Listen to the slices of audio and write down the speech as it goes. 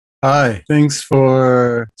Hi, thanks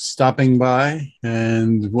for stopping by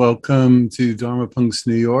and welcome to Dharma Punks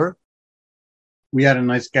New York. We had a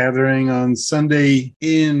nice gathering on Sunday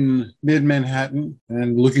in mid Manhattan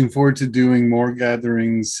and looking forward to doing more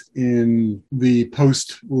gatherings in the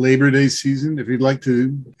post Labor Day season. If you'd like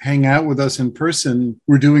to hang out with us in person,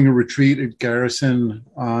 we're doing a retreat at Garrison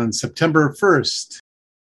on September 1st.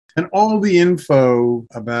 And all the info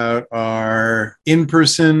about our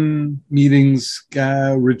in-person meetings,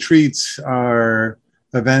 retreats, our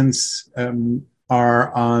events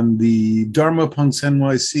are on the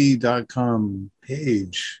dharmapunksnyc.com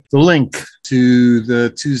page. The link to the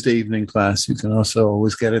Tuesday evening class, you can also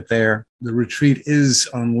always get it there. The retreat is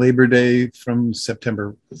on Labor Day from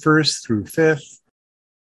September 1st through 5th.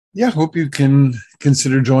 Yeah, hope you can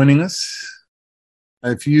consider joining us.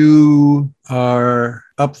 If you are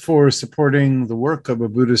up for supporting the work of a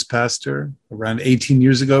Buddhist pastor, around 18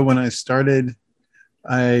 years ago when I started,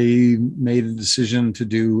 I made a decision to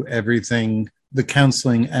do everything, the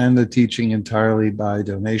counseling and the teaching, entirely by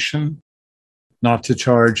donation, not to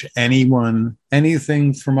charge anyone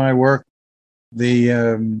anything for my work. The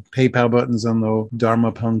PayPal button's on the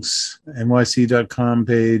dharmapunksnyc.com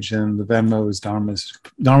page, and the Venmo is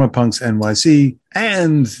dharmapunksnyc.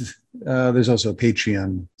 And there's also a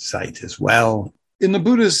Patreon site as well. In the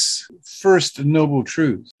Buddha's first noble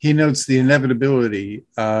truth, he notes the inevitability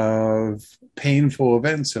of painful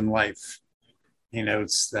events in life. He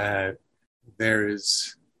notes that there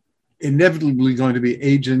is inevitably going to be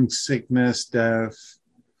aging, sickness, death.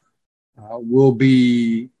 We'll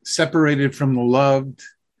be separated from the loved.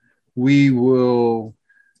 We will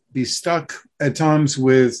be stuck at times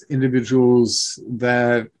with individuals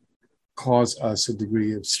that cause us a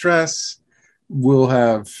degree of stress. We'll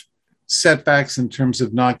have setbacks in terms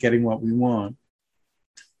of not getting what we want.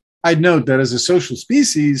 I'd note that as a social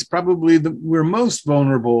species, probably we're most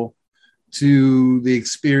vulnerable to the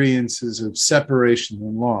experiences of separation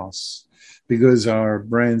and loss, because our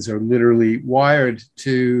brains are literally wired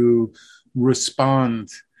to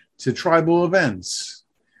respond to tribal events.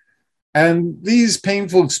 And these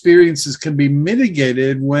painful experiences can be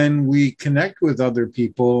mitigated when we connect with other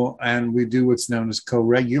people and we do what's known as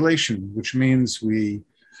co-regulation, which means we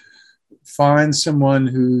find someone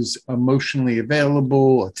who's emotionally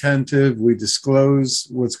available, attentive. We disclose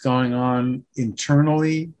what's going on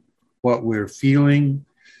internally, what we're feeling.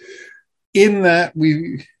 In that,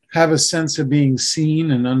 we have a sense of being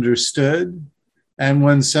seen and understood. And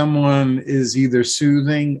when someone is either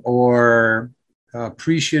soothing or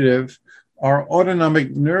appreciative, our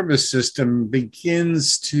autonomic nervous system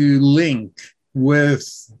begins to link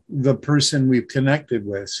with the person we've connected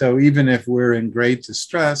with. So even if we're in great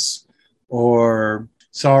distress or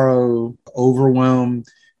sorrow, overwhelm,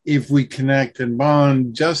 if we connect and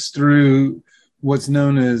bond just through what's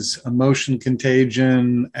known as emotion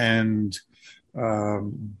contagion and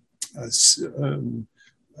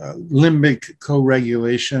limbic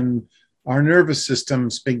co-regulation, our nervous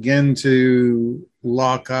systems begin to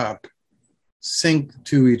lock up, sync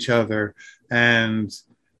to each other. And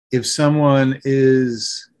if someone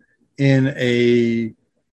is in a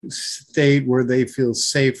state where they feel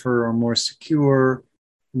safer or more secure,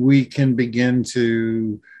 we can begin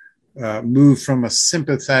to move from a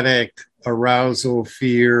sympathetic arousal,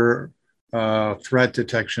 fear, threat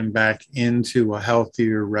detection back into a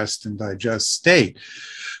healthier rest and digest state.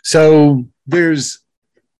 So there's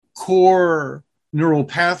core neural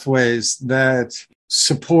pathways that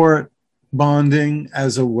support bonding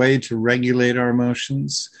as a way to regulate our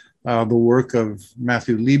emotions. The work of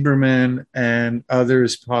Matthew Lieberman and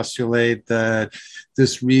others postulate that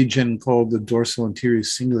this region called the dorsal anterior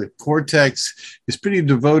cingulate cortex is pretty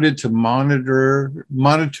devoted to monitoring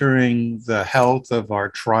the health of our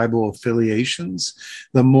tribal affiliations.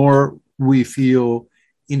 The more we feel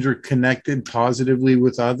interconnected positively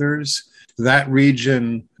with others, that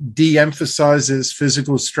region de-emphasizes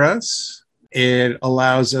physical stress. It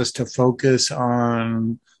allows us to focus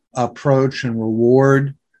on approach and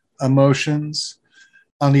reward emotions.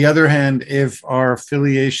 On the other hand, if our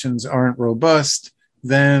affiliations aren't robust,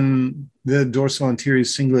 then the dorsal anterior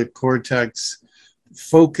cingulate cortex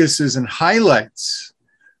focuses and highlights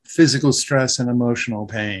physical stress and emotional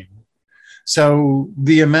pain. So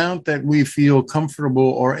the amount that we feel comfortable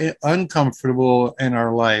or uncomfortable in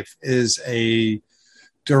our life is a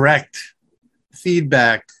direct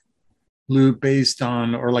feedback loop based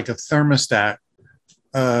on, or like a thermostat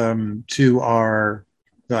to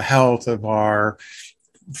the health of our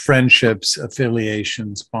friendships,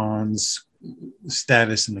 affiliations, bonds,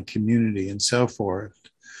 status in the community, and so forth.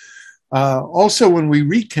 Also, when we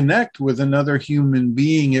reconnect with another human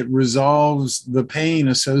being, it resolves the pain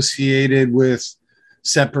associated with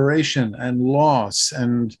separation and loss.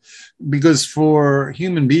 And because for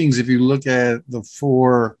human beings, if you look at the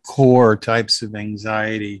four core types of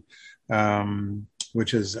anxiety,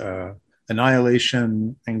 which is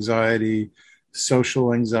annihilation anxiety,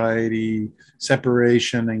 social anxiety,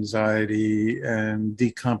 separation anxiety, and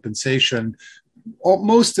decompensation,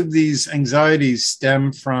 most of these anxieties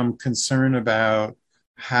stem from concern about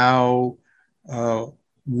how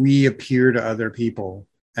we appear to other people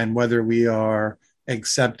and whether we are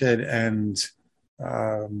accepted and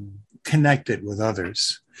connected with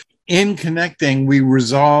others. In connecting, we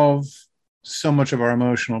resolve so much of our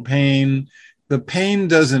emotional pain. The pain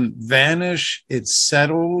doesn't vanish, it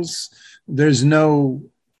settles. There's no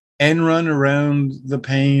end run around the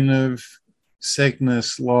pain of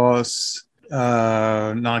sickness, loss,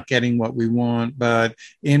 not getting what we want. But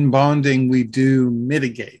in bonding, we do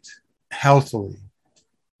mitigate healthily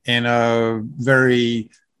in a very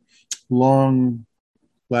long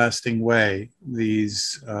lasting way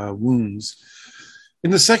these wounds.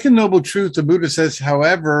 In the second noble truth, the Buddha says,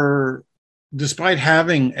 however, despite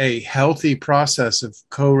having a healthy process of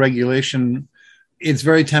co-regulation, it's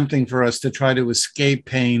very tempting for us to try to escape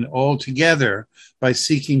pain altogether by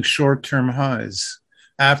seeking short-term highs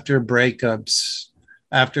after breakups,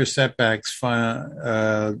 after setbacks,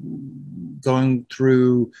 going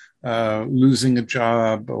through losing a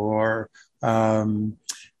job or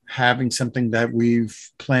having something that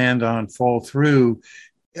we've planned on fall through.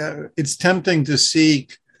 It's tempting to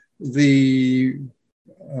seek the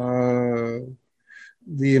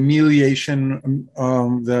amelioration,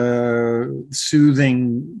 the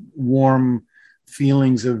soothing, warm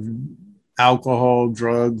feelings of alcohol,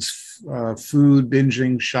 drugs, food,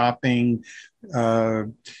 binging, shopping.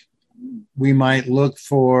 We might look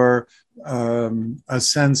for a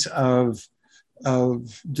sense of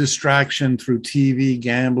distraction through TV,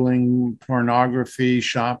 gambling, pornography,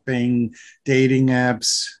 shopping, dating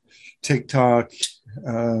apps, TikTok,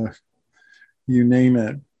 you name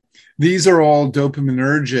it. These are all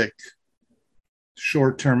dopaminergic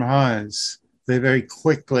short-term highs. They very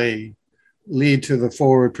quickly lead to the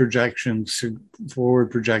forward projecting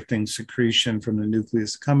secretion from the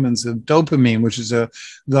nucleus accumbens of dopamine, which is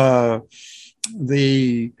the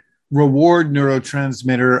reward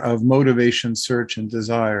neurotransmitter of motivation, search, and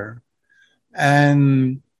desire.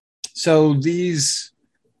 And so these,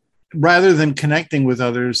 rather than connecting with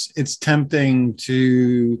others, it's tempting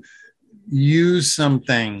to use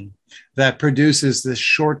something that produces this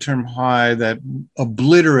short-term high that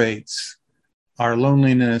obliterates our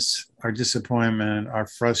loneliness, our disappointment, our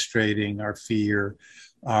frustrating, our fear,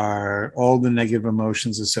 all the negative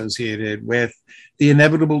emotions associated with the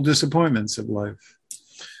inevitable disappointments of life.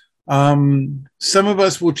 Some of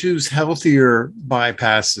us will choose healthier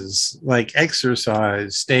bypasses like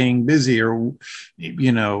exercise, staying busy, or,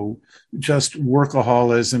 just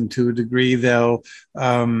workaholism to a degree. They'll,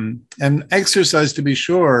 and exercise, to be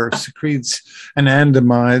sure, secretes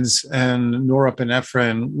anandamides and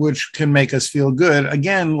norepinephrine, which can make us feel good,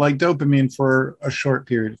 again, like dopamine for a short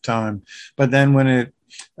period of time. But then when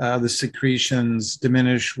the secretions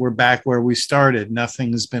diminish, we're back where we started.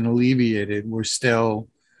 Nothing's been alleviated. We're still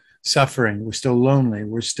suffering, we're still lonely,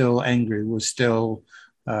 we're still angry, we're still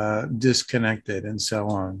disconnected, and so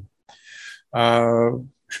on.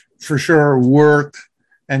 For sure, work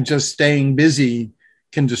and just staying busy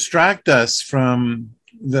can distract us from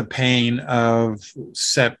the pain of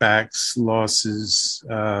setbacks, losses,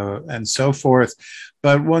 and so forth.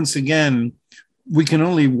 But once again, we can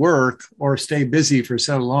only work or stay busy for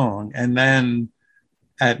so long. And then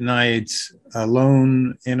at night,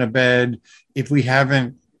 alone in a bed, if we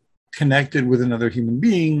haven't connected with another human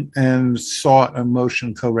being and sought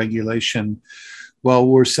emotion co-regulation, well,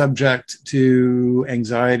 we're subject to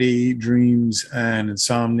anxiety, dreams, and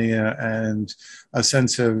insomnia, and a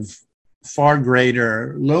sense of far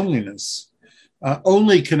greater loneliness.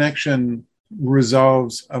 Only connection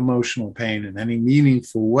resolves emotional pain in any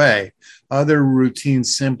meaningful way. Other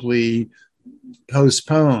routines simply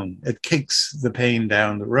postpone. It kicks the pain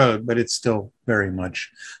down the road, but it's still very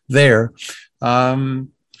much there.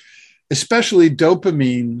 Especially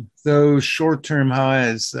dopamine, those short-term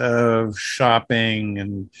highs of shopping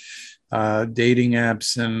and dating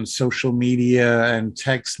apps and social media and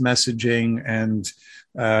text messaging and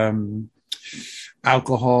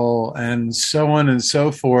alcohol and so on and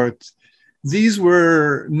so forth. These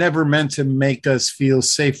were never meant to make us feel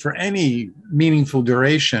safe for any meaningful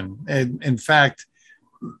duration. And in fact,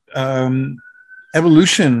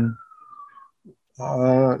 evolution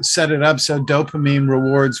set it up so dopamine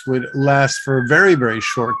rewards would last for a very, very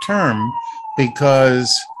short term,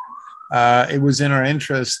 because it was in our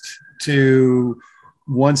interest to,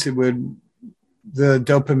 once the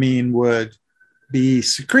dopamine would be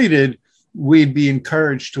secreted, we'd be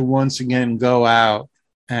encouraged to once again go out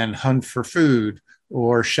and hunt for food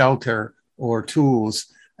or shelter or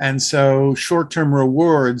tools. And so short-term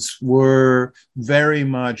rewards were very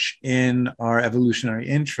much in our evolutionary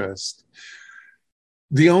interest.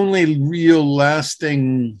 The only real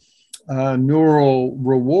lasting neural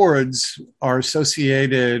rewards are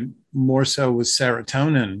associated more so with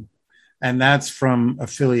serotonin, and that's from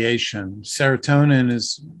affiliation. Serotonin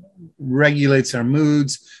regulates our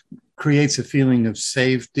moods, creates a feeling of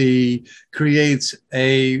safety, creates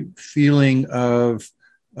a feeling of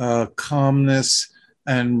calmness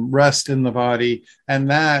and rest in the body, and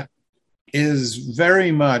that is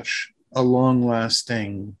very much a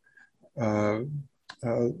long-lasting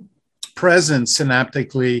present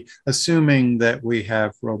synaptically, assuming that we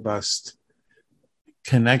have robust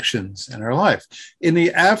connections in our life. In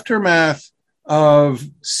the aftermath of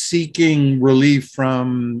seeking relief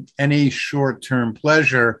from any short-term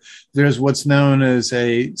pleasure, there's what's known as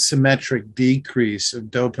a symmetric decrease of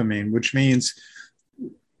dopamine, which means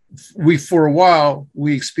for a while,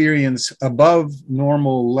 we experience above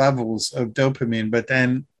normal levels of dopamine, but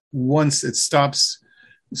then once it stops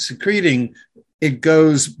secreting, it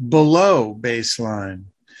goes below baseline.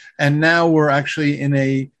 And now we're actually in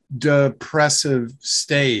a depressive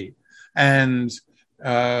state. And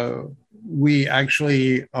we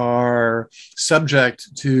actually are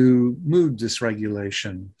subject to mood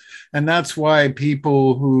dysregulation. And that's why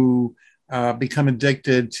people who become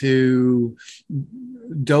addicted to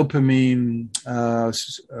dopamine,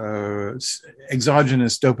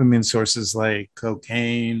 exogenous dopamine sources like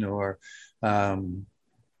cocaine or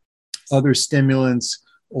other stimulants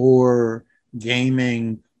or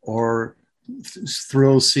gaming or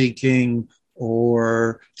thrill seeking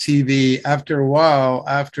or TV, after a while,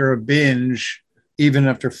 after a binge, even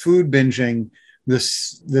after food binging, the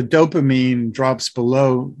dopamine drops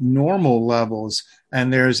below normal levels,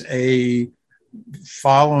 and there's a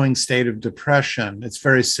following state of depression. It's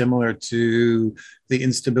very similar to the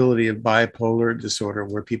instability of bipolar disorder,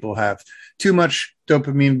 where people have too much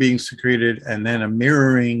dopamine being secreted and then a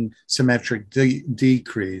mirroring symmetric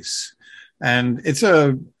decrease. And it's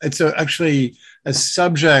actually a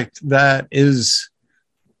subject that is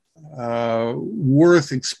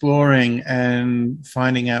worth exploring and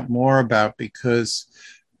finding out more about, because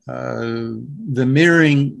the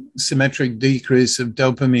mirroring symmetric decrease of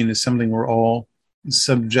dopamine is something we're all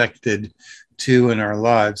subjected to in our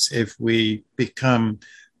lives if we become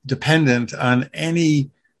dependent on any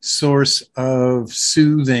source of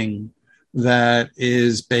soothing that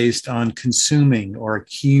is based on consuming or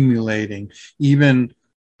accumulating. Even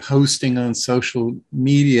posting on social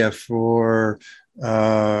media to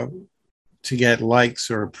get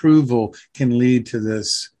likes or approval can lead to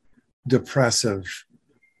this depressive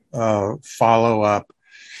follow-up.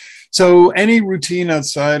 So any routine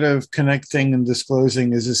outside of connecting and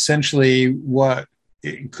disclosing is essentially what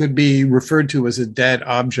it could be referred to as a dead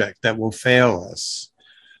object that will fail us.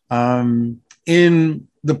 In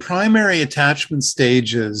the primary attachment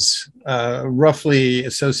stages, roughly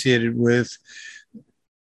associated with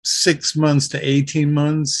 6 months to 18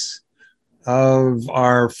 months of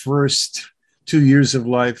our first 2 years of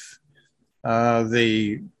life,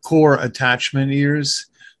 the core attachment years,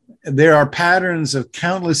 there are patterns of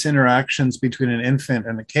countless interactions between an infant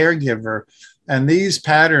and a caregiver. And these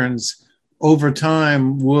patterns over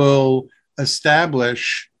time will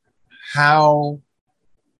establish how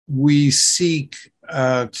we seek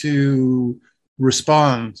to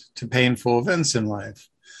respond to painful events in life.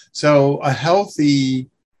 So a healthy,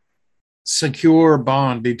 secure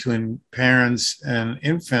bond between parents and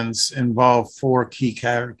infants involve 4 key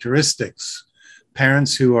characteristics.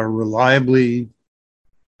 Parents who are reliably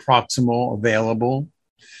proximal, available,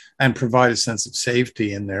 and provide a sense of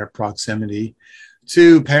safety in their proximity.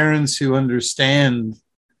 2, parents who understand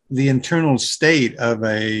the internal state of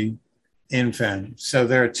a infant, so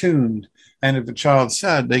they're attuned. And if a child's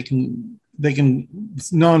sad, they can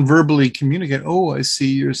non-verbally communicate, "Oh, I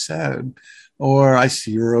see you're sad," or "I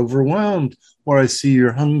see you're overwhelmed," or "I see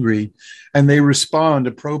you're hungry," and they respond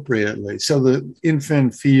appropriately. So the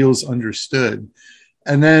infant feels understood.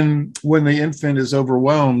 And then when the infant is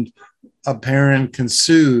overwhelmed, a parent can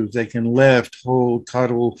soothe, they can lift, hold,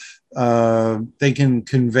 cuddle, they can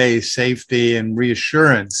convey safety and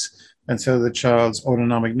reassurance. And so the child's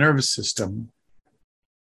autonomic nervous system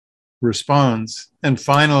responds. And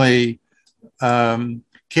finally,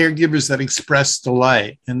 caregivers that express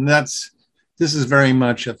delight. And this is very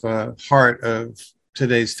much at the heart of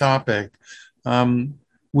today's topic.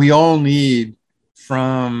 We all need,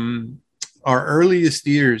 from our earliest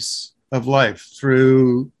years of life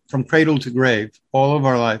from cradle to grave, all of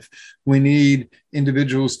our life, we need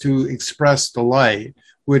individuals to express delight,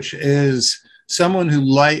 which is someone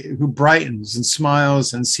who brightens and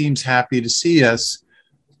smiles and seems happy to see us,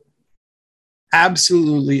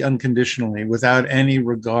 absolutely unconditionally, without any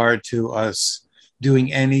regard to us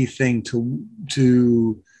doing anything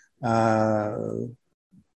to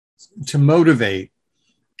motivate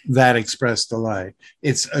that expressed delight.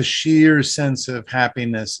 It's a sheer sense of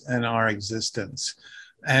happiness in our existence.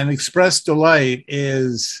 And expressed delight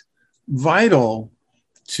is vital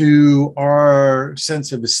to our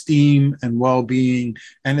sense of esteem and well-being,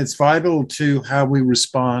 and it's vital to how we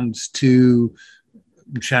respond to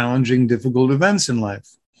challenging, difficult events in life.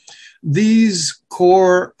 These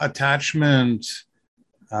core attachment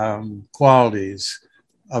qualities,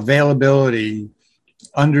 availability,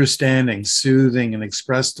 understanding, soothing, and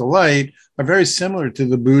expressed delight, are very similar to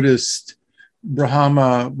the Buddhist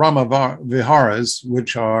Brahma Viharas,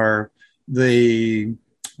 which are the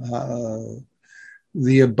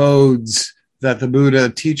abodes that the Buddha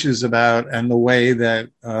teaches about, and the way that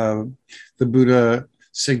the Buddha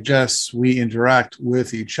suggests we interact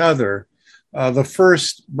with each other. The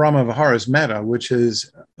first Brahma Vihara is metta, which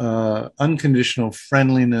is unconditional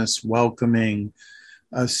friendliness, welcoming,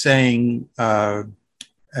 saying a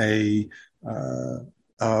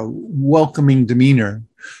welcoming demeanor.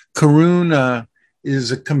 Karuna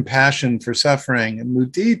is a compassion for suffering, and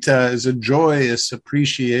mudita is a joyous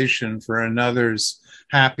appreciation for another's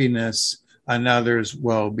happiness, another's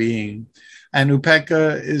well-being. And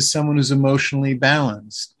upekkha is someone who's emotionally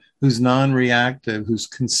balanced, who's non-reactive, who's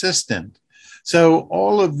consistent. So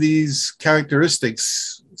all of these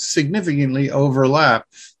characteristics significantly overlap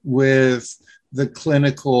with the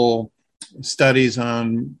clinical studies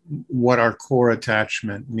on what our core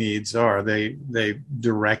attachment needs are. They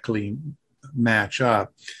directly match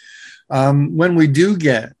up. When we do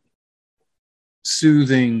get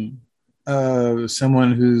soothing,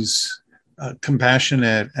 someone who's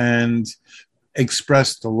compassionate and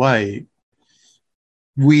express delight,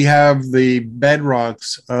 we have the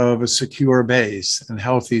bedrocks of a secure base and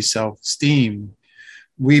healthy self-esteem.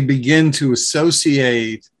 We begin to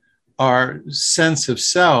associate our sense of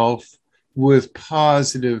self with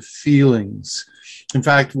positive feelings. In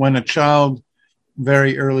fact, when a child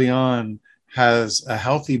very early on has a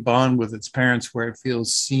healthy bond with its parents where it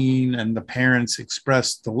feels seen and the parents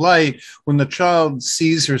express delight, when the child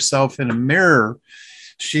sees herself in a mirror,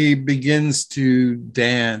 she begins to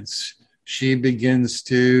dance. She begins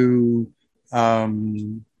to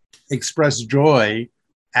express joy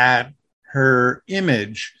at her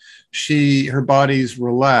image. Her body's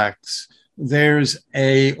relaxed. There's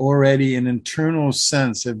already an internal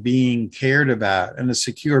sense of being cared about, and a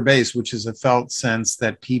secure base, which is a felt sense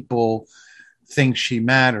that people think she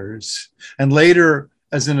matters. And later,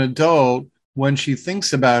 as an adult, when she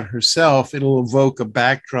thinks about herself, it'll evoke a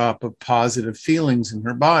backdrop of positive feelings in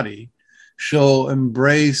her body. She'll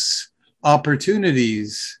embrace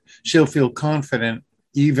opportunities. She'll feel confident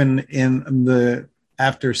even in the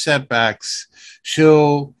after setbacks.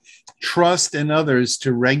 She'll trust in others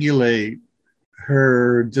to regulate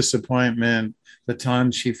her disappointment, the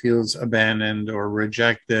times she feels abandoned or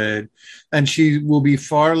rejected, and she will be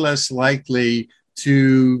far less likely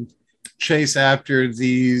to chase after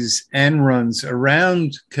these end runs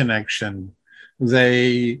around connection,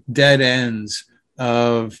 the dead ends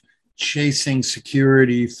of chasing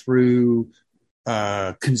security through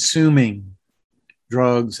consuming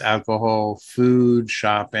drugs, alcohol, food,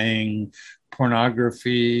 shopping,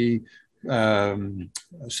 pornography,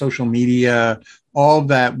 social media. All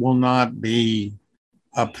that will not be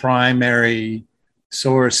a primary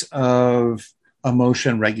source of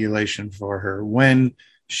emotion regulation for her. When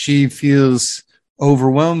she feels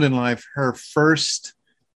overwhelmed in life, her first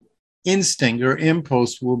instinct or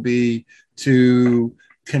impulse will be to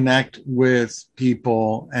connect with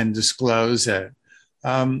people and disclose it.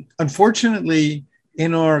 Unfortunately,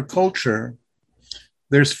 in our culture,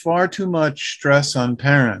 there's far too much stress on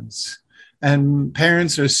parents, and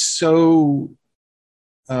parents are so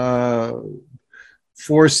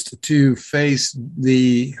forced to face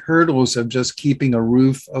the hurdles of just keeping a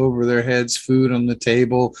roof over their heads, food on the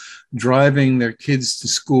table, driving their kids to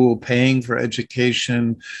school, paying for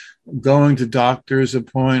education, going to doctor's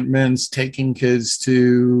appointments, taking kids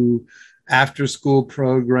to after-school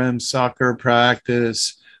programs, soccer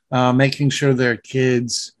practice, making sure their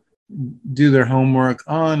kids do their homework,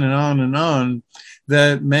 on and on and on,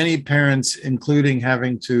 that many parents, including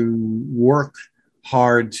having to work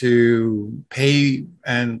hard to pay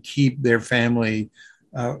and keep their family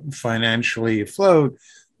financially afloat,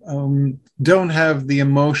 don't have the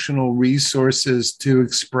emotional resources to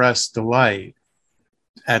express delight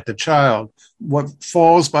at the child. What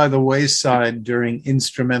falls by the wayside during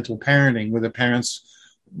instrumental parenting, where the parents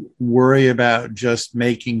worry about just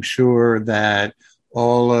making sure that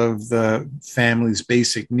all of the family's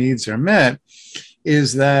basic needs are met,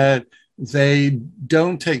 is that they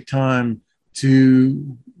don't take time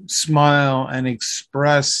to smile and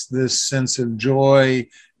express this sense of joy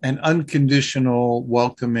and unconditional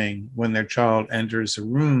welcoming when their child enters a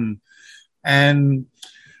room. And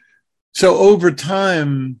so over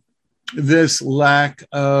time, this lack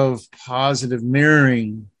of positive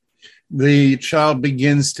mirroring, the child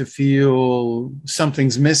begins to feel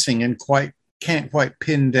something's missing and can't quite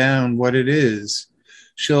pin down what it is.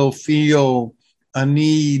 She'll feel a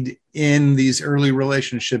need in these early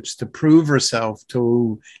relationships to prove herself,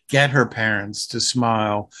 to get her parents to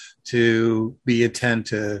smile, to be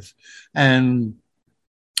attentive. And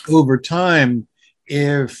over time,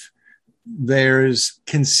 if there's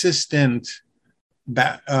consistent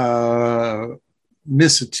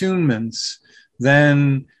misattunements,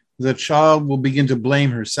 then the child will begin to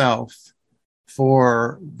blame herself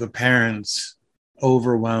for the parents'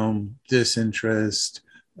 overwhelm, disinterest,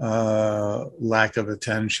 lack of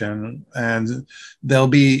attention. And there'll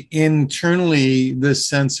be internally this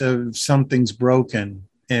sense of something's broken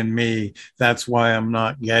in me. That's why I'm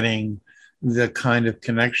not getting the kind of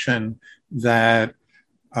connection that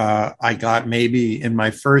I got maybe in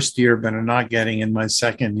my first year, but I'm not getting in my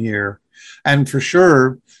second year. And for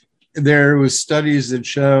sure, there was studies that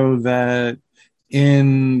show that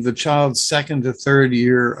in the child's second to third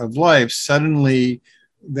year of life, suddenly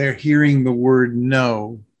they're hearing the word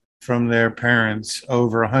no from their parents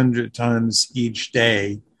over 100 times each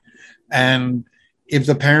day. And if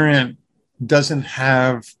the parent doesn't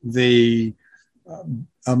have the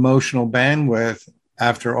emotional bandwidth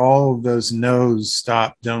after all of those no's,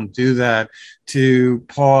 stop, don't do that, to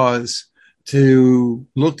pause, to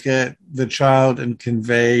look at the child and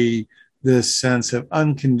convey this sense of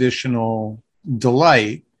unconditional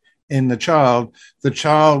delight in the child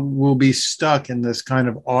will be stuck in this kind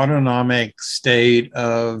of autonomic state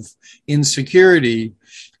of insecurity.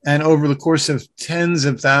 And over the course of tens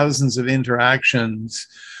of thousands of interactions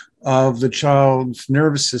of the child's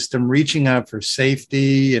nervous system reaching out for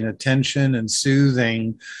safety and attention and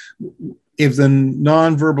soothing, if the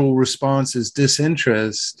nonverbal response is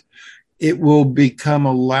disinterest, it will become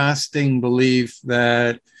a lasting belief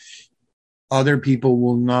that other people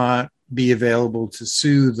will not be available to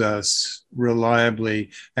soothe us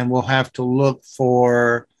reliably, and we'll have to look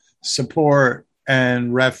for support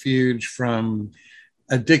and refuge from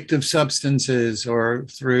addictive substances or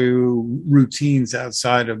through routines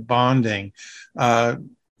outside of bonding.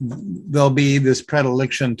 There'll be this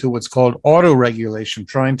predilection to what's called autoregulation,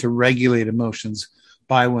 trying to regulate emotions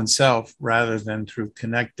by oneself rather than through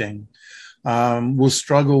connecting. We'll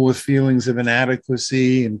struggle with feelings of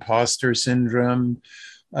inadequacy, imposter syndrome.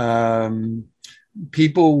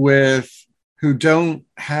 People who don't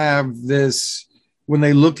have this, when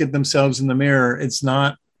they look at themselves in the mirror, it's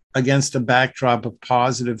not against a backdrop of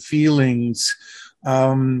positive feelings.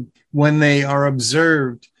 When they are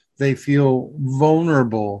observed, they feel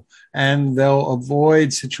vulnerable, and they'll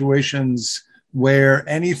avoid situations where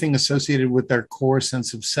anything associated with their core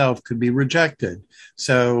sense of self could be rejected.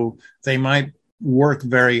 So they might work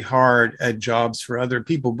very hard at jobs for other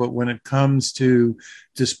people, but when it comes to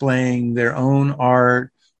displaying their own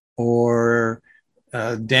art or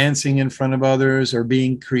dancing in front of others or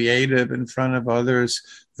being creative in front of others,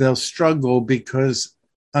 they'll struggle because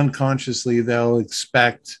unconsciously they'll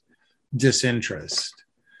expect disinterest.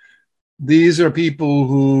 These are people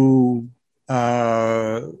who,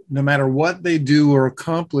 no matter what they do or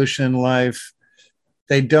accomplish in life,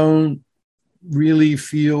 they don't really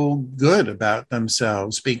feel good about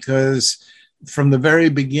themselves because from the very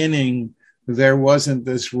beginning, there wasn't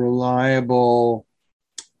this reliable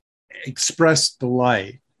expressed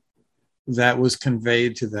delight that was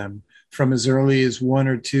conveyed to them from as early as 1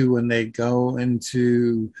 or 2 when they go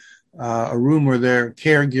into a room where their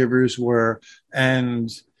caregivers were,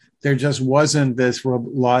 and there just wasn't this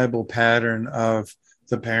reliable pattern of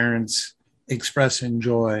the parents expressing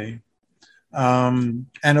joy. And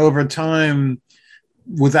over time,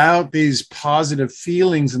 without these positive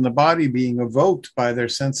feelings in the body being evoked by their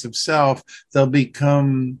sense of self, they'll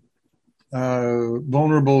become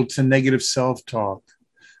vulnerable to negative self-talk.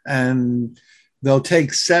 And they'll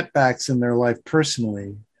take setbacks in their life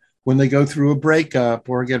personally. When they go through a breakup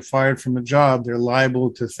or get fired from a job, they're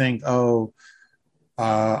liable to think, oh,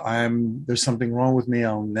 there's something wrong with me.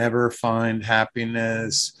 I'll never find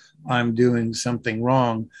happiness. I'm doing something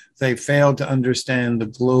wrong. They fail to understand the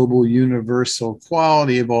global, universal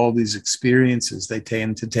quality of all these experiences. They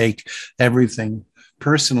tend to take everything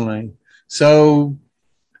personally. So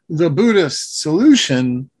the Buddhist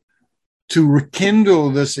solution to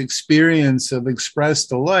rekindle this experience of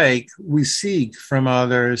expressed alike we seek from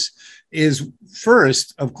others is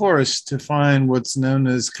first, of course, to find what's known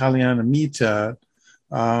as Kalyanamitta.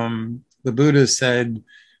 The Buddha said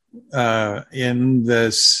in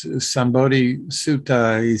this Sambodhi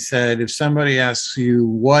Sutta, he said, if somebody asks you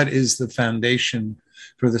what is the foundation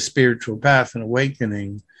for the spiritual path and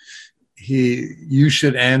awakening, you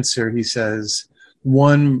should answer, he says,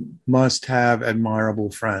 one must have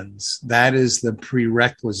admirable friends. That is the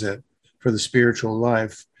prerequisite for the spiritual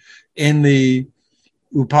life. In the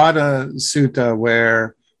Upada Sutta,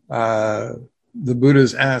 where the Buddha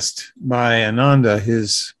is asked by Ananda,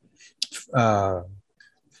 his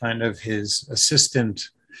his assistant,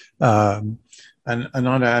 and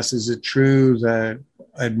Ananda asks, is it true that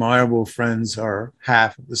admirable friends are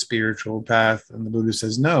half of the spiritual path? And the Buddha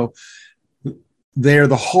says, no. They're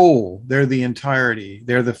the whole, they're the entirety,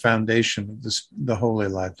 they're the foundation of the holy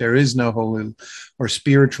life. There is no holy or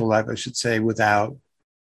spiritual life, I should say, without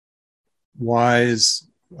wise,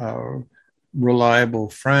 reliable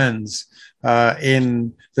friends.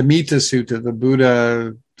 In the Metta Sutta, the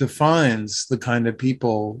Buddha defines the kind of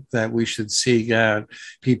people that we should seek out,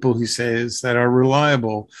 people, he says, that are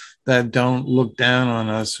reliable, that don't look down on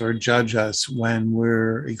us or judge us when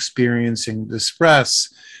we're experiencing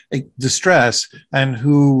distress, and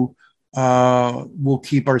who will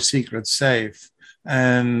keep our secrets safe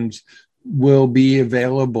and will be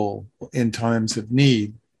available in times of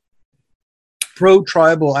need.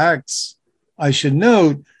 Pro-tribal acts, I should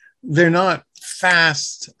note, they're not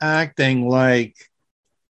fast acting like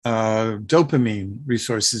dopamine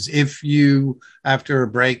resources. If you, after a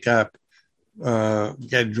breakup,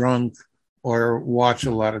 get drunk or watch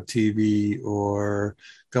a lot of TV or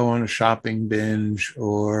go on a shopping binge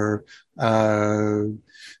or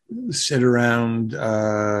sit around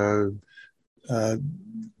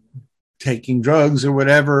taking drugs or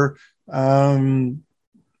whatever,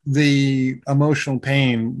 the emotional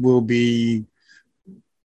pain will be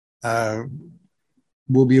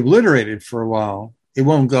obliterated for a while. It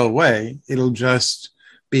won't go away. It'll just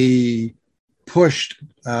be pushed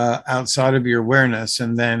outside of your awareness,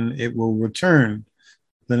 and then it will return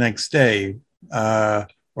the next day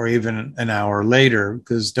or even an hour later,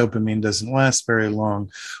 because dopamine doesn't last very long.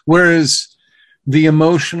 Whereas the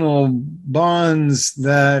emotional bonds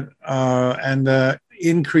that and the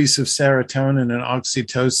increase of serotonin and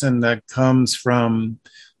oxytocin that comes from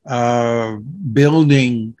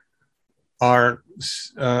building our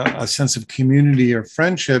a sense of community or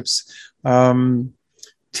friendships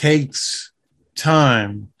takes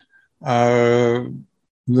time. The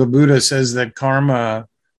Buddha says that karma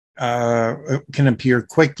can appear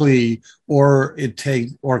quickly, or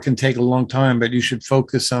can take a long time, but you should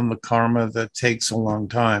focus on the karma that takes a long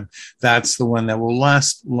time. That's the one that will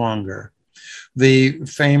last longer. The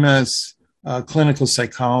famous clinical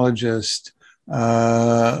psychologist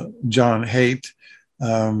John Haidt,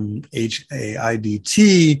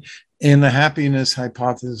 Haidt, in the Happiness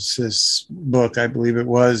Hypothesis book, I believe it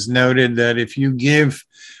was, noted that if you give,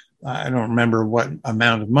 I don't remember what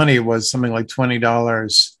amount of money it was, something like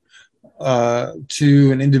 $20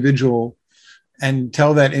 to an individual, and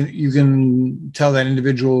you can tell that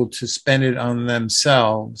individual to spend it on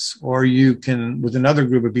themselves, or you can, with another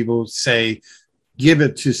group of people, say, give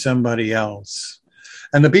it to somebody else.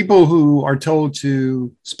 And the people who are told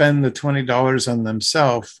to spend the $20 on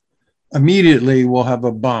themselves immediately will have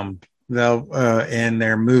a bump. They'll in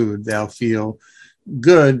their mood. They'll feel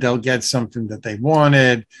good. They'll get something that they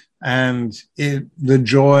wanted. And the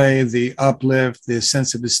joy, the uplift, the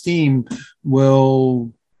sense of esteem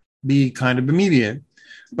will be kind of immediate.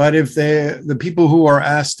 But if the people who are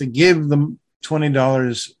asked to give them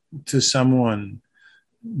 $20 to someone,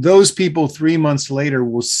 those people 3 months later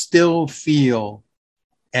will still feel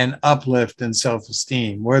an uplift in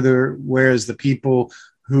self-esteem, whereas the people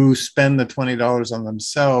who spend the $20 on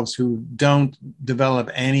themselves, who don't develop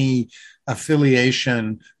any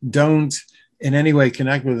affiliation, don't in any way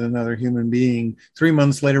connect with another human being, 3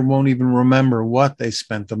 months later won't even remember what they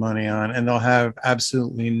spent the money on, and they'll have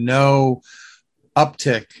absolutely no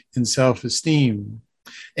uptick in self-esteem.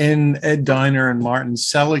 In Ed Diner and Martin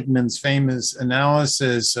Seligman's famous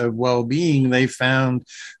analysis of well-being, they found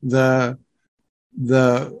the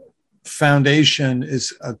the foundation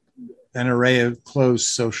is an array of close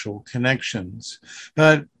social connections.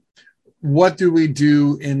 But what do we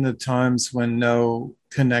do in the times when no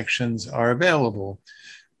connections are available?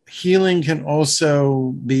 Healing can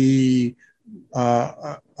also be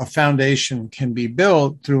a foundation can be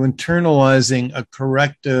built through internalizing a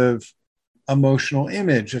corrective emotional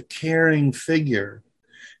image, a caring figure.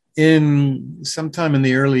 Sometime in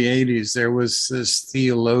the early 80s, there was this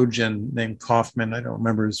theologian named Kaufman. I don't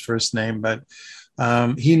remember his first name, but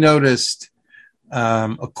he noticed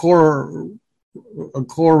a core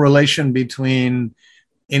relation between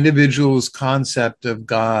individuals' concept of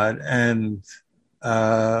God and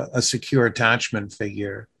a secure attachment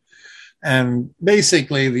figure. And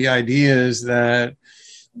basically, the idea is that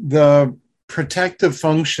the protective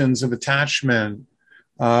functions of attachment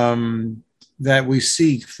that we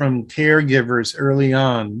seek from caregivers early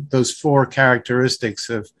on, those four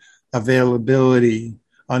characteristics of availability,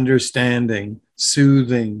 understanding,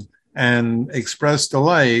 soothing, and express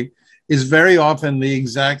delight, is very often the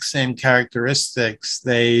exact same characteristics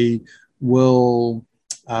they will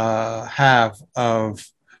have of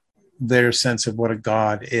their sense of what a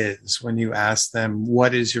God is. When you ask them,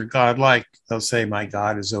 what is your God like? They'll say, my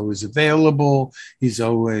God is always available. He's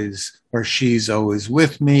always, or she's always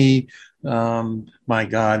with me. My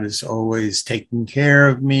God is always taking care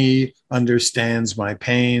of me, understands my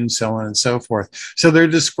pain, so on and so forth. So they're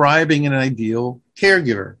describing an ideal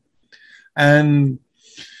caregiver. And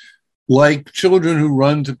like children who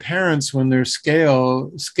run to parents when they're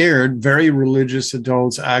scared, very religious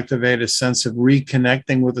adults activate a sense of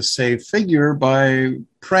reconnecting with a safe figure by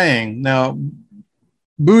praying. Now,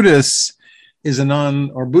 Buddhism is a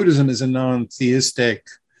non-theistic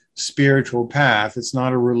spiritual path. It's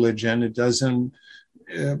not a religion. It doesn't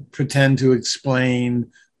pretend to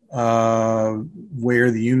explain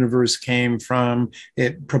where the universe came from.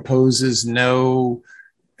 It proposes no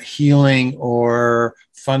healing or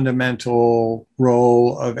fundamental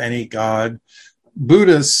role of any God.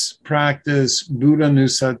 Buddhists practice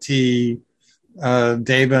Buddha-Nusati,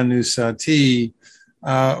 Deva-Nusati.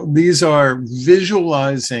 These are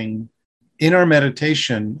visualizing in our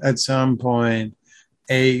meditation at some point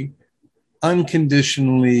a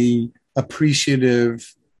unconditionally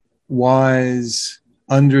appreciative, wise,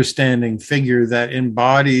 understanding figure that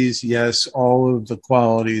embodies, yes, all of the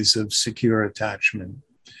qualities of secure attachment.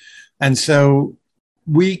 And so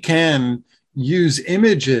we can use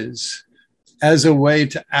images as a way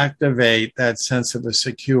to activate that sense of a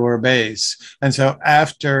secure base. And so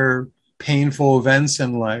after painful events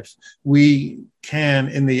in life, we can,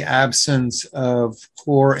 in the absence of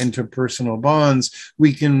core interpersonal bonds,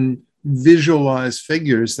 we can visualize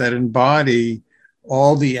figures that embody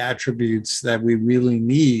all the attributes that we really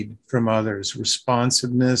need from others: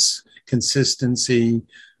 responsiveness, consistency,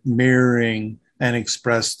 mirroring, and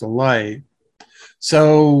express delight.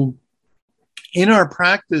 So in our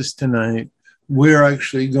practice tonight, we're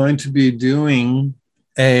actually going to be doing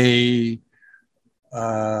a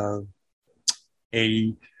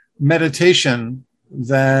meditation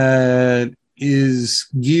that is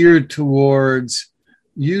geared towards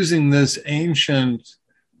using this ancient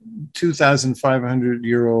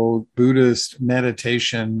 2,500-year-old Buddhist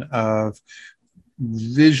meditation of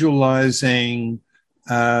visualizing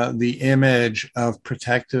the image of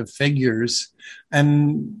protective figures.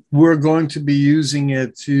 And we're going to be using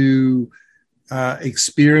it to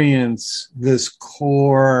experience this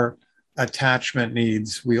core attachment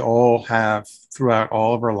needs we all have throughout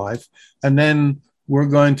all of our life. And then we're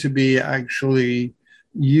going to be actually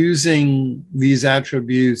using these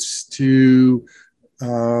attributes to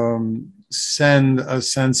send a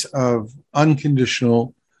sense of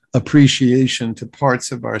unconditional appreciation to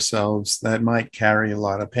parts of ourselves that might carry a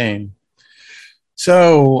lot of pain.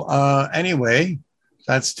 So anyway,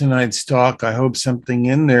 that's tonight's talk. I hope something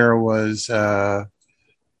in there was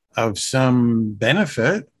of some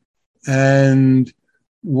benefit. And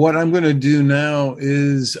what I'm going to do now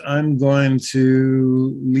is I'm going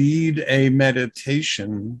to lead a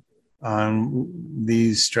meditation on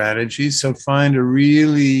these strategies. So find a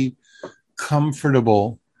really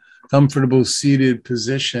comfortable seated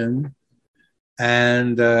position.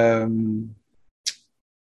 And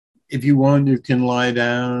if you want, you can lie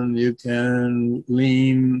down, you can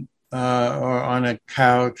lean or on a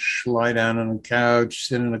couch, lie down on a couch,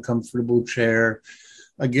 sit in a comfortable chair.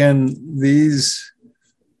 Again, this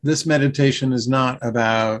meditation is not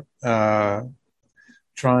about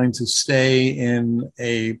trying to stay in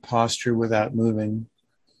a posture without moving.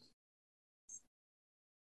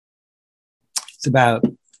 It's about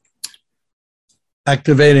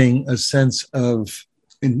activating a sense of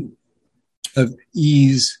of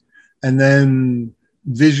ease, and then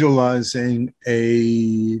visualizing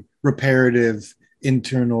a reparative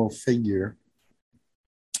internal figure.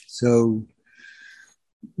 So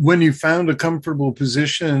when you found a comfortable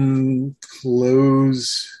position,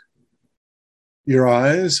 close your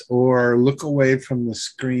eyes or look away from the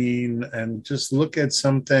screen and just look at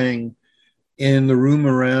something in the room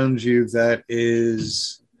around you that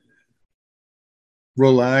is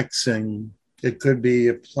relaxing. It could be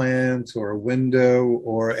a plant or a window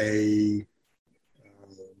or a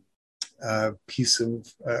piece of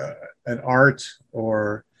an art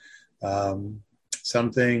or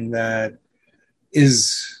something that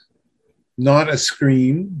is not a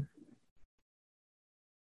screen.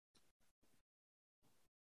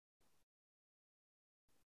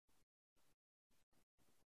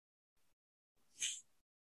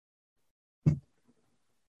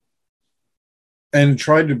 And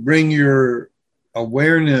try to bring your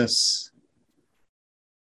awareness,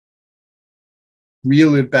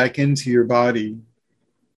 reel it back into your body.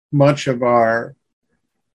 Much of our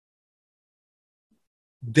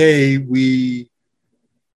day, we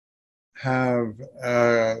have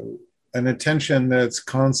an attention that's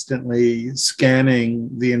constantly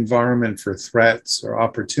scanning the environment for threats or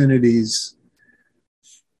opportunities,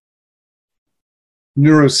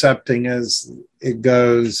 neurocepting as it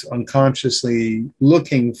goes, unconsciously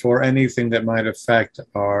looking for anything that might affect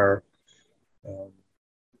our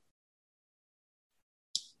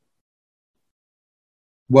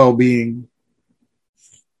well-being.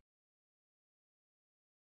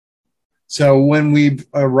 So when we've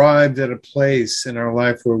arrived at a place in our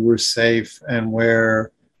life where we're safe and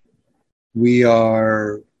where we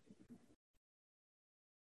are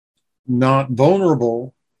not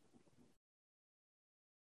vulnerable,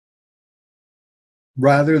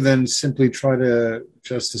 rather than simply try to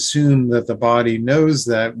just assume that the body knows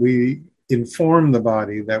that, we inform the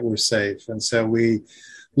body that we're safe. And so we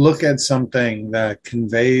look at something that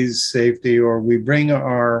conveys safety, or we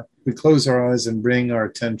close our eyes and bring our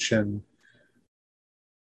attention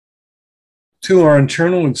to our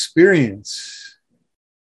internal experience.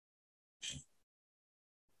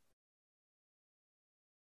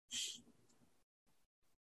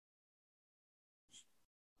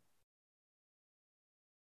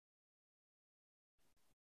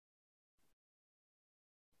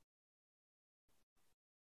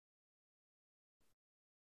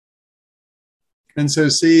 And so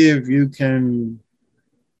see if you can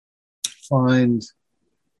find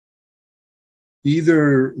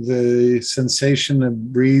either the sensation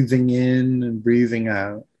of breathing in and breathing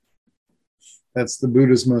out. That's the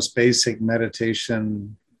Buddha's most basic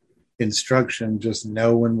meditation instruction. Just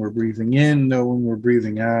know when we're breathing in, know when we're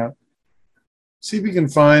breathing out. See if you can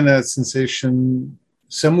find that sensation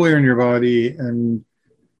somewhere in your body and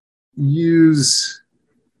use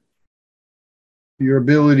your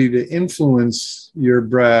ability to influence your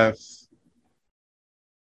breath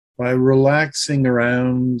by relaxing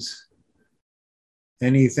around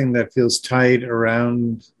anything that feels tight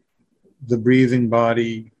around the breathing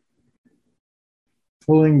body,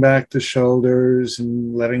 pulling back the shoulders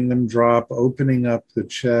and letting them drop, opening up the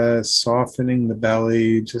chest, softening the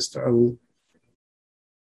belly, just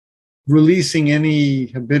releasing any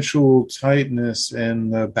habitual tightness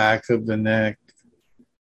in the back of the neck.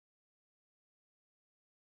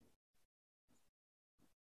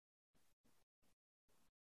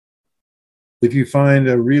 If you find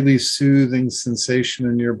a really soothing sensation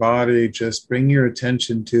in your body, just bring your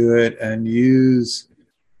attention to it and use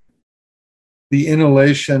the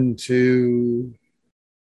inhalation to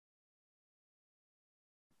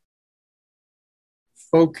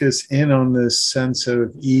focus in on this sense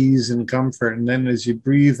of ease and comfort. And then as you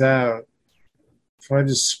breathe out, try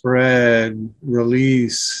to spread,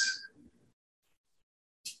 release,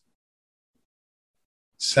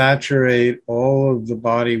 saturate all of the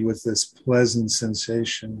body with this pleasant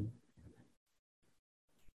sensation.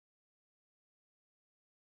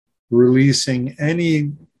 Releasing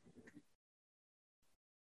any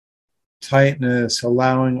tightness,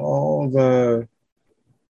 allowing all the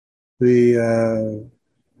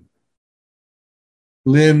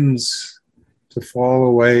limbs to fall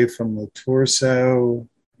away from the torso,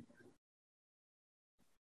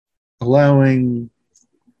 allowing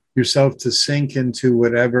yourself to sink into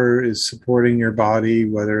whatever is supporting your body,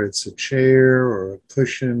 whether it's a chair or a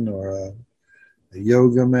cushion or a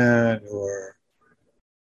yoga mat, or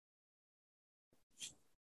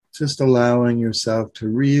just allowing yourself to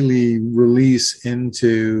really release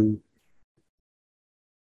into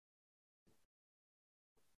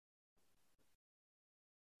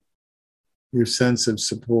your sense of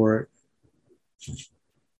support.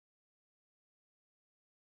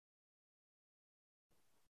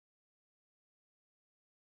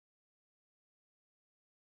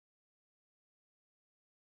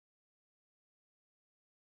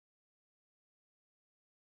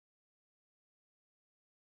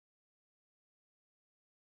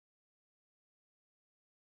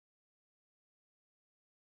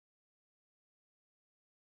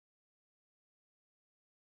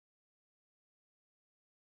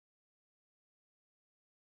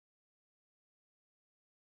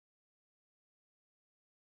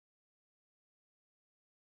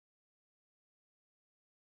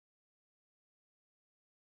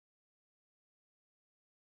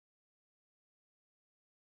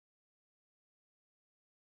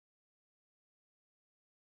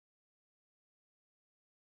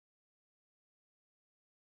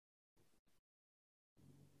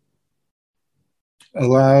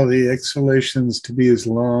 Allow the exhalations to be as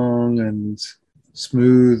long and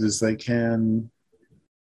smooth as they can.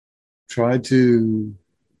 Try to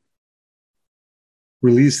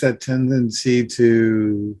release that tendency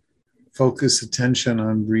to focus attention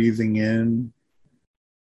on breathing in.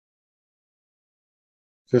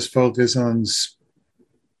 Just focus on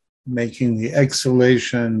making the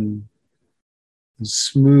exhalation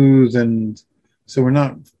smooth, and so we're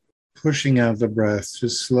not pushing out the breath,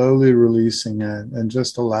 just slowly releasing it, and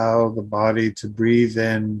just allow the body to breathe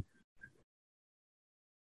in.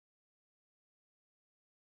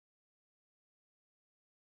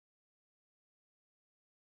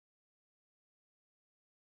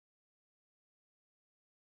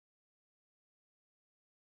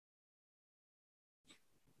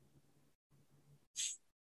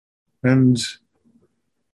 And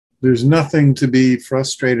there's nothing to be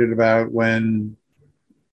frustrated about when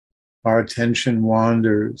our attention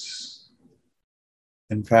wanders.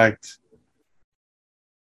 In fact,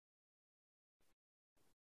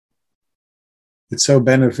 it's so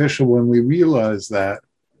beneficial when we realize that.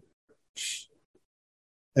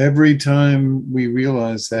 Every time we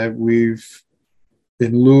realize that we've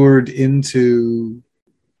been lured into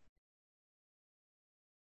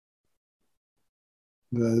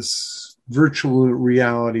this virtual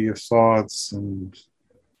reality of thoughts and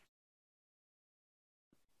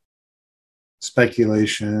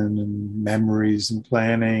speculation and memories and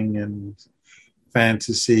planning and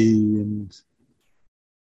fantasy and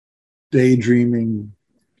daydreaming.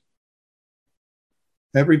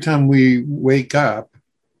 Every time we wake up,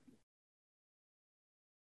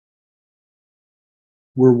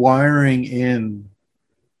 we're wiring in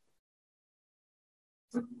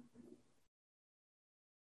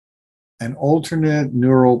an alternate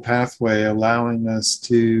neural pathway, allowing us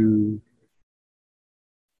to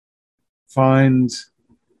find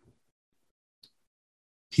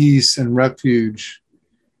peace and refuge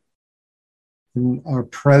in our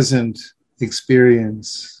present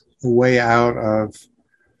experience, a way out of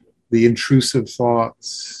the intrusive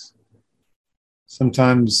thoughts.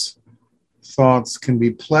 Sometimes thoughts can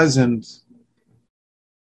be pleasant,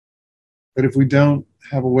 but if we don't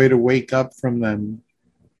have a way to wake up from them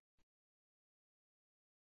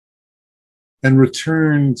and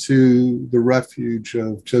return to the refuge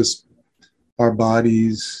of just our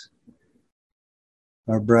bodies,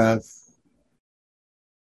 our breath,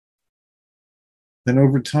 then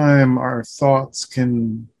over time our thoughts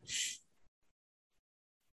can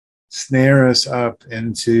snare us up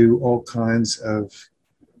into all kinds of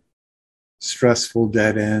stressful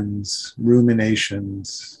dead ends,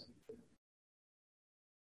 ruminations.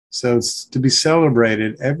 So it's to be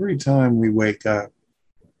celebrated every time we wake up.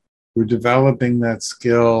 We're developing that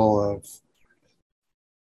skill of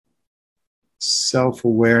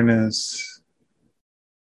self-awareness,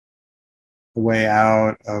 a way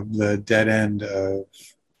out of the dead end of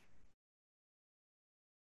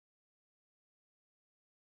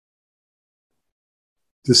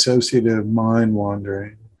dissociative mind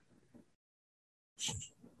wandering.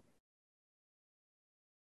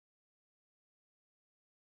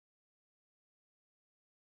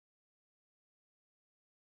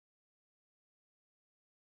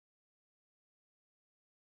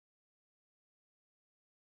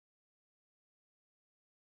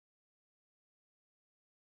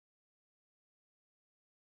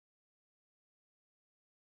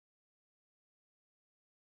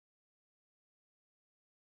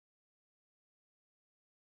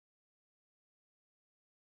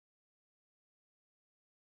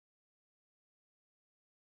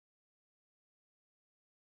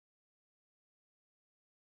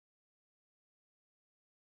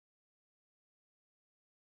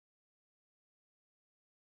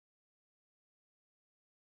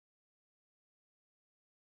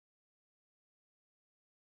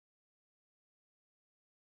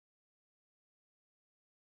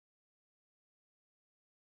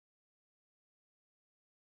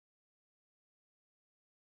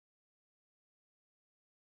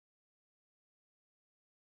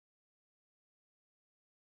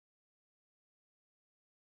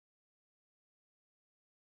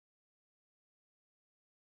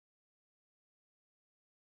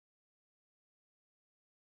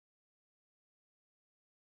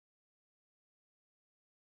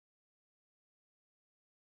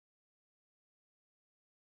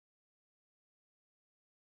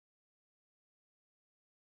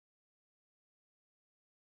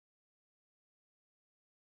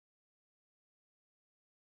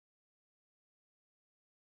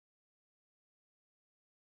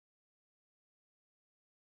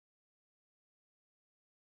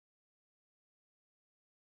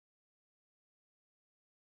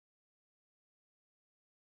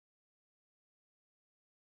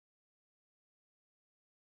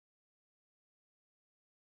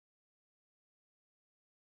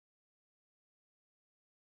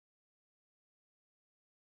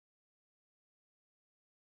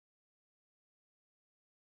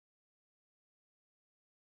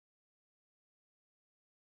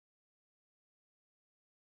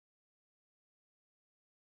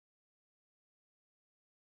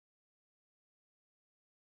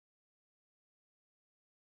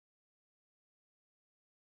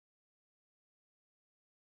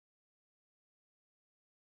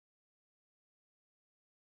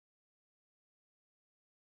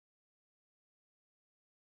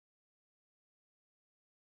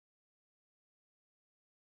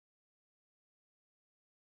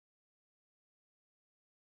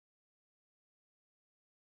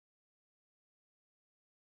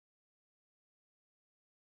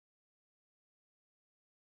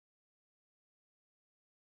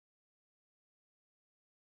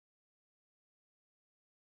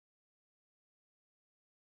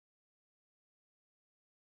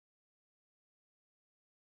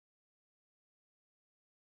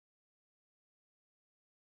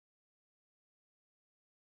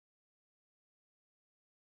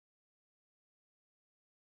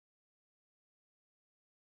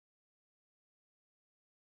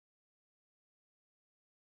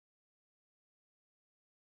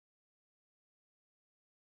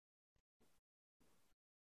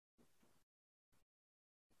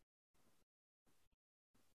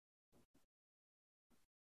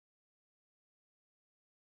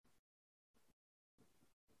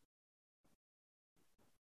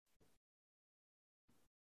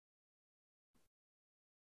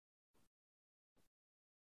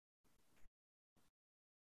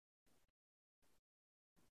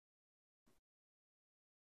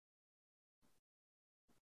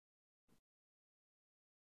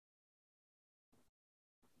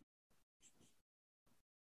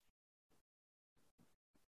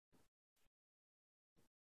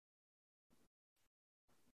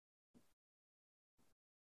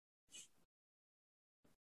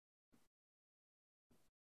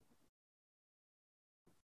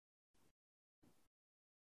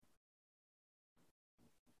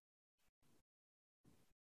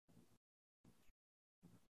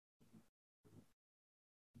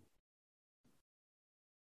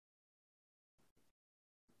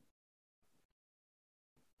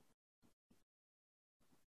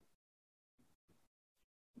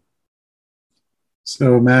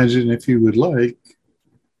 So imagine, if you would like,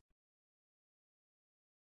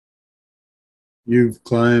 you've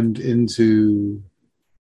climbed into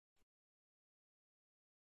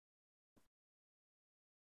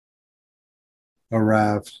a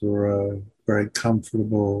raft or a very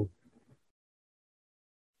comfortable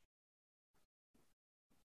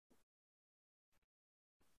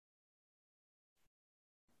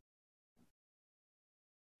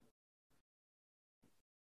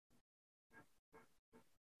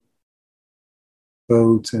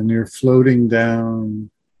boat, and you're floating down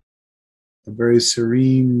a very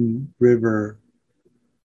serene river.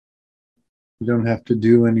 You don't have to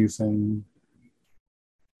do anything.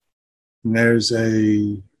 And there's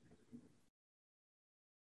a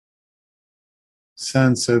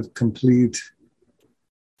sense of complete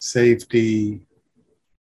safety,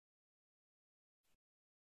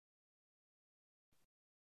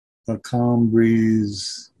 a calm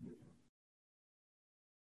breeze.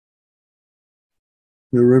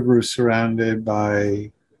 The river is surrounded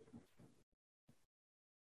by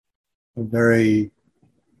a very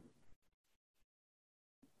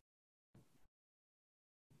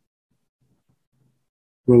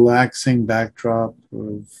relaxing backdrop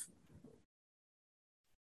of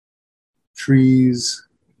trees,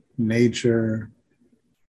 nature.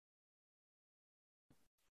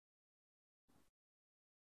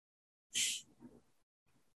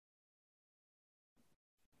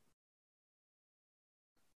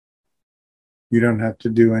 You don't have to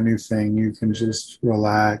do anything. You can just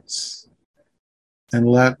relax and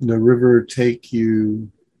let the river take you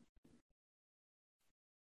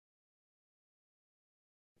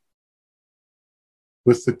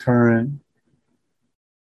with the current.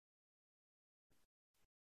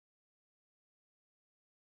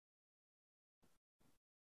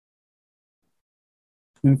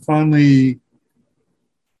 And finally,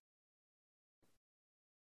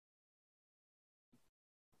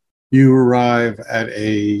 you arrive at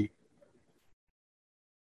a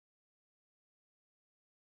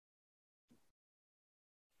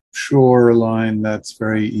shoreline that's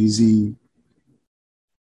very easy,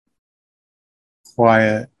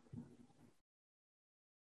 quiet,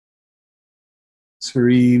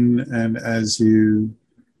 serene, and as you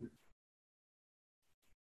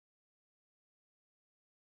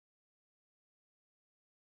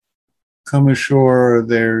come ashore,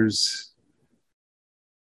 there's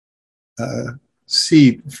a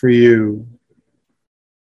seat for you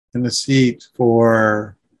and a seat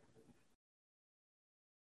for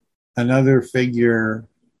another figure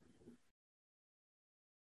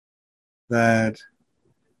that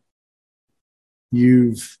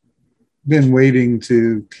you've been waiting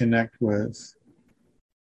to connect with.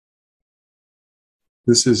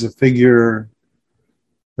 This is a figure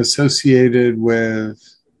associated with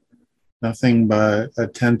nothing but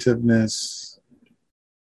attentiveness,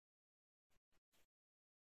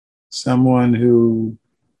 someone who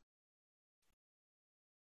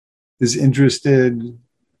is interested,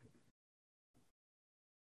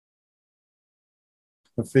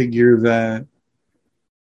 a figure that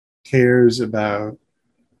cares about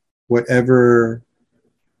whatever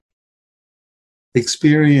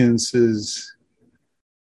experiences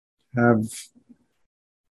have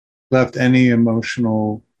left any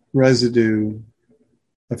emotional residue,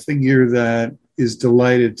 a figure that is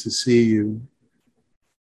delighted to see you,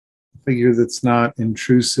 a figure that's not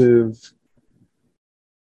intrusive,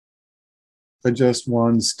 but just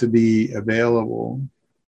wants to be available.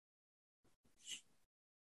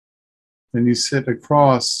 And you sit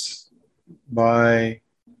across by,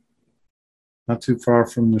 not too far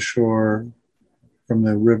from the shore, from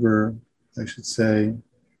the river, I should say.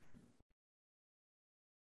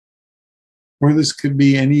 Or this could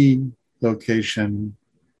be any location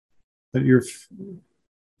that you're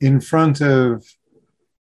in front of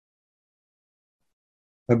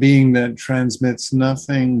a being that transmits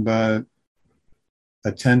nothing but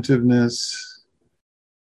attentiveness,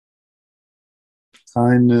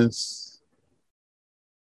 kindness,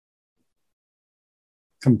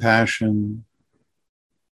 compassion,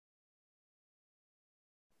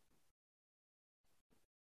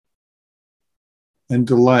 and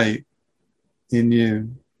delight in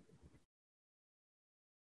you.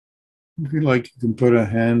 If you like, you can put a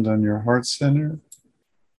hand on your heart center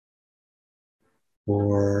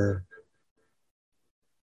or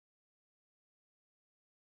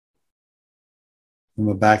on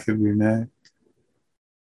the back of your neck.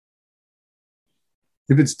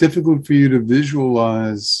 If it's difficult for you to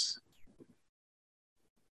visualize,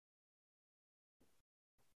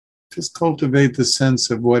 just cultivate the sense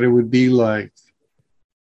of what it would be like.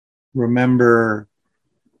 Remember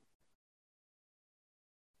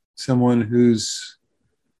someone who's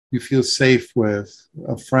you feel safe with,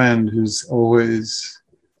 a friend who's always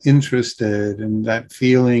interested, and that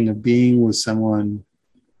feeling of being with someone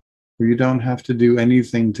where you don't have to do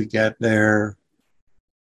anything to get their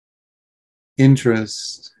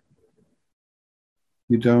interest.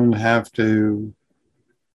 You don't have to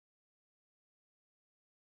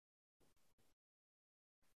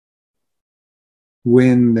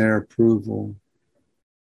win their approval.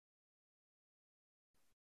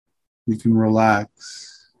 You can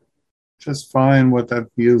relax. Just find what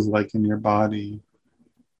that feels like in your body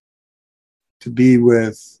to be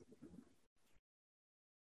with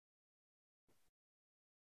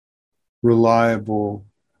reliable,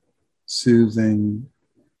 soothing,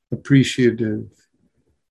 appreciative,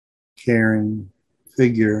 caring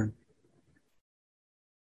figure.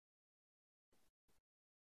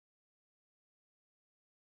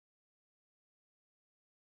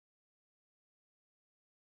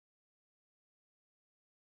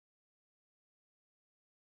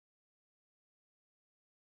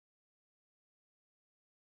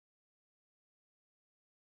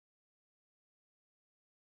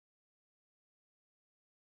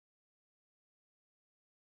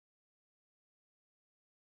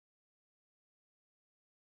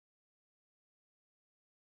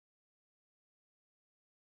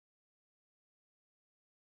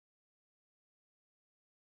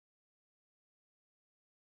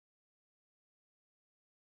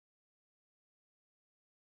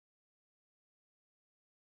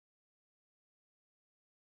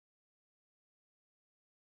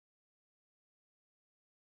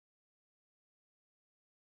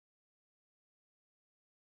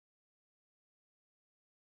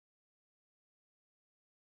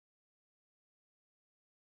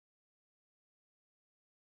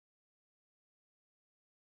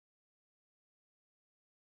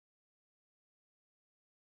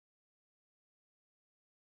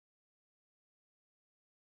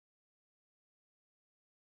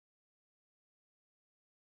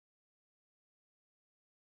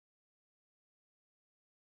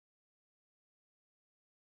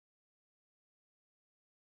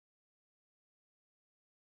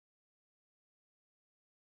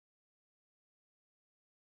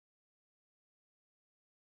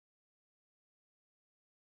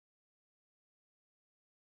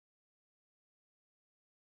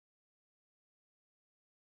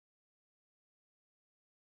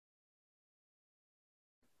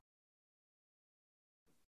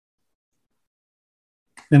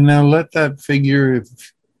 And now let that figure,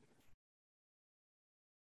 if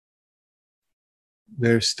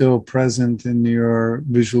they're still present in your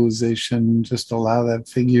visualization, just allow that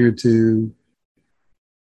figure to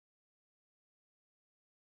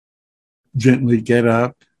gently get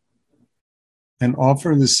up and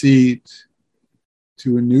offer the seat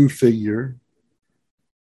to a new figure.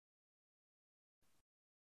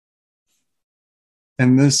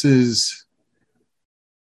 And this is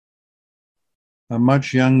a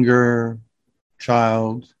much younger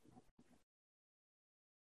child.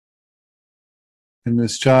 And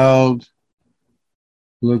this child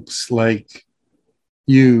looks like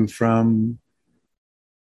you from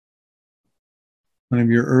one of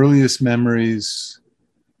your earliest memories,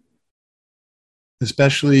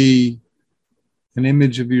 especially an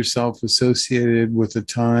image of yourself associated with a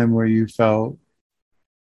time where you felt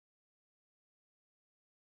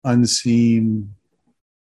unseen,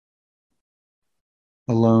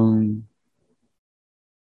 alone,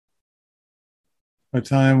 a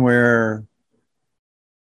time where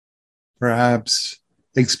perhaps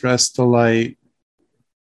expressed delight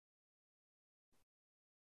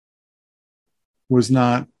was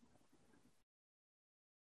not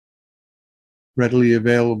readily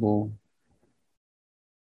available.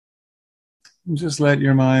 Just let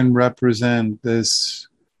your mind represent this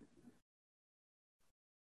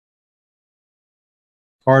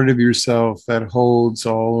part of yourself that holds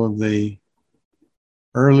all of the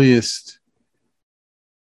earliest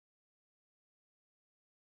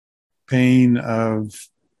pain of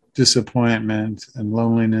disappointment and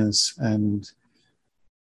loneliness, and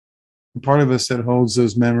the part of us that holds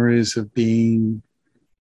those memories of being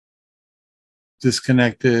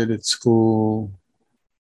disconnected at school,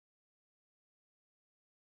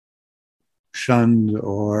 shunned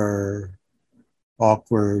or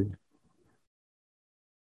awkward.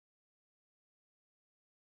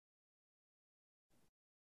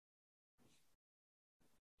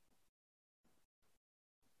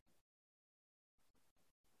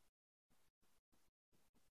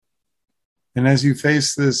 And as you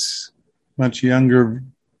face this much younger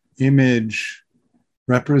image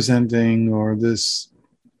representing, or this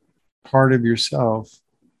part of yourself,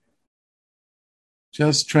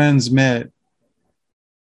 Just transmit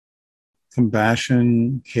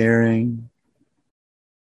compassion, caring,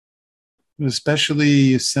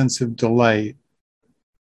 especially a sense of delight.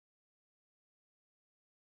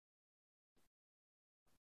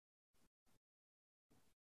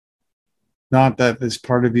 Not that this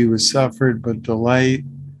part of you has suffered, but delight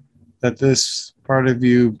that this part of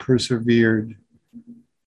you persevered.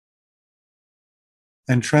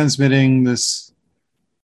 And transmitting this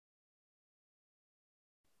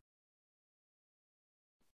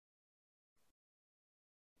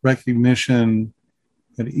recognition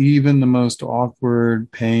that even the most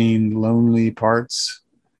awkward, pained, lonely parts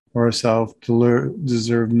of ourselves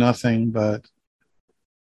deserve nothing but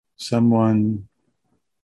someone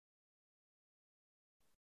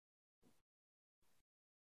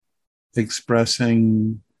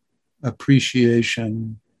expressing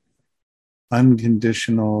appreciation,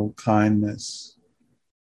 unconditional kindness.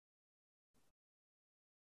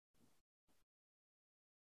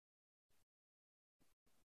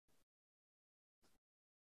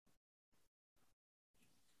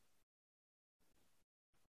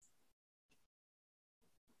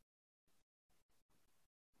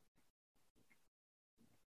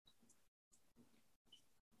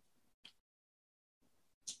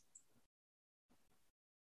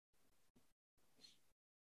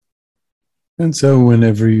 And so,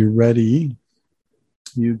 whenever you're ready,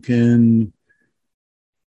 you can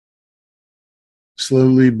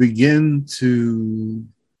slowly begin to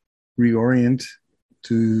reorient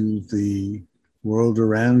to the world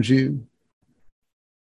around you.